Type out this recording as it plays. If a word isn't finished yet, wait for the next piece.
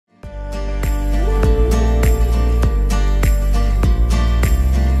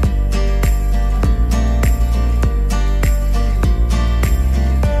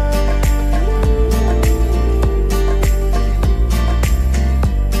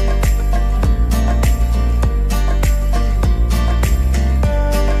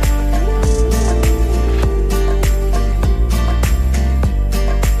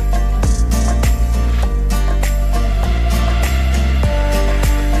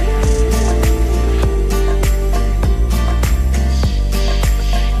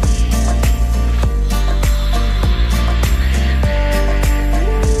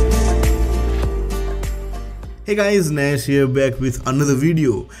Hey guys, Nash here back with another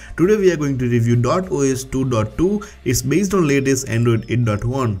video. Today we are going to review .os 2.2. It's based on latest Android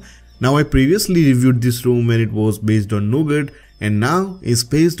 8.1. Now I previously reviewed this ROM when it was based on Nougat and now it's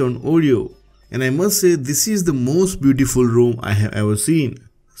based on Oreo. And I must say this is the most beautiful ROM I have ever seen.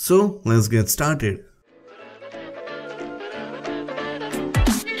 So let's get started.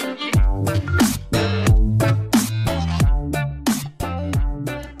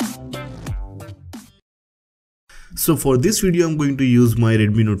 So for this video I'm going to use my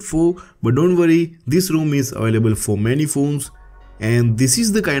Redmi Note 4, but don't worry, this ROM is available for many phones and this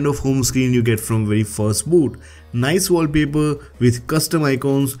is the kind of home screen you get from very first boot. Nice wallpaper with custom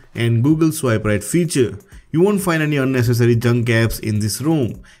icons and Google Swipe Right feature. You won't find any unnecessary junk apps in this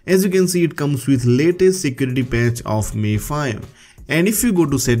ROM. As you can see, it comes with latest security patch of May 5. And if you go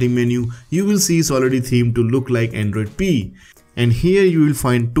to setting menu, you will see it's already themed to look like Android P. And here you will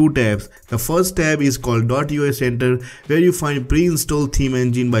find two tabs. The first tab is called .UI Center, where you find pre-installed theme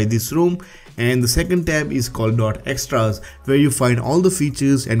engine by this ROM, and the second tab is called .extras, where you find all the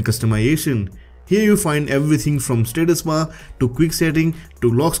features and customization. Here you find everything from status bar to quick setting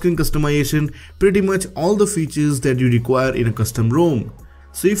to lock screen customization, pretty much all the features that you require in a custom ROM.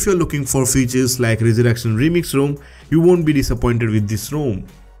 So if you're looking for features like Resurrection Remix ROM, you won't be disappointed with this ROM.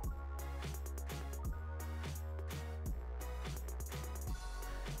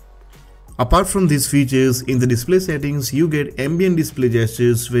 Apart from these features, in the display settings you get ambient display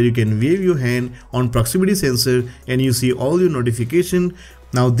gestures where you can wave your hand on proximity sensor and you see all your notification.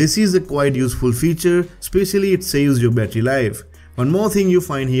 Now this is a quite useful feature, especially it saves your battery life. One more thing you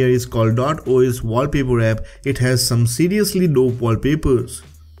find here is called .os wallpaper app. It has some seriously dope wallpapers.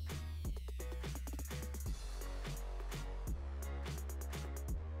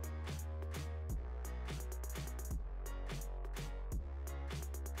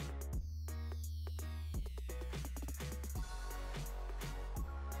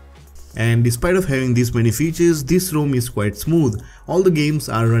 And despite of having these many features, this ROM is quite smooth. All the games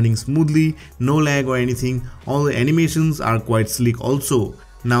are running smoothly, no lag or anything. All the animations are quite slick also.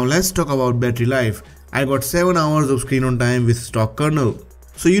 Now let's talk about battery life. I got 7 hours of screen on time with stock kernel.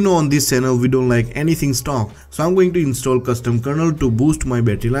 So you know on this channel we don't like anything stock. So I'm going to install custom kernel to boost my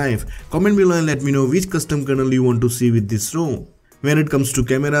battery life. Comment below and let me know which custom kernel you want to see with this ROM. When it comes to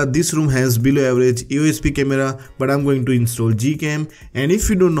camera, this ROM has below average EOSP camera, but I'm going to install Gcam, and if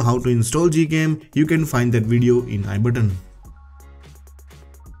you don't know how to install Gcam, you can find that video in I button.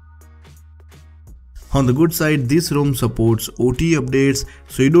 On the good side, this ROM supports OTA updates,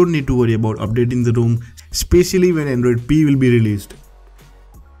 so you don't need to worry about updating the ROM, especially when Android P will be released.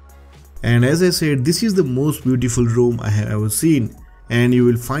 And as I said, this is the most beautiful ROM I have ever seen, and you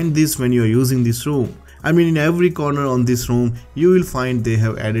will find this when you are using this ROM. I mean, in every corner on this ROM, you will find they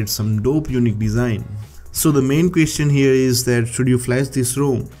have added some dope unique design. So the main question here is that should you flash this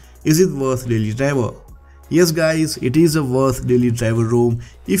ROM? Is it worth daily driver? Yes guys, it is a worth daily driver ROM.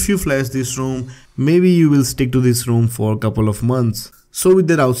 If you flash this ROM, maybe you will stick to this ROM for a couple of months. So with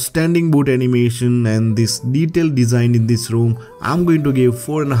that outstanding boot animation and this detailed design in this ROM, I'm going to give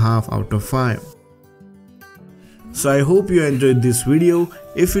 4.5 out of 5. So I hope you enjoyed this video.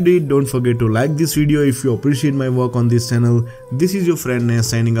 If you did, don't forget to like this video if you appreciate my work on this channel. This is your friend Nash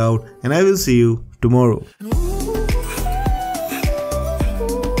signing out, and I will see you tomorrow.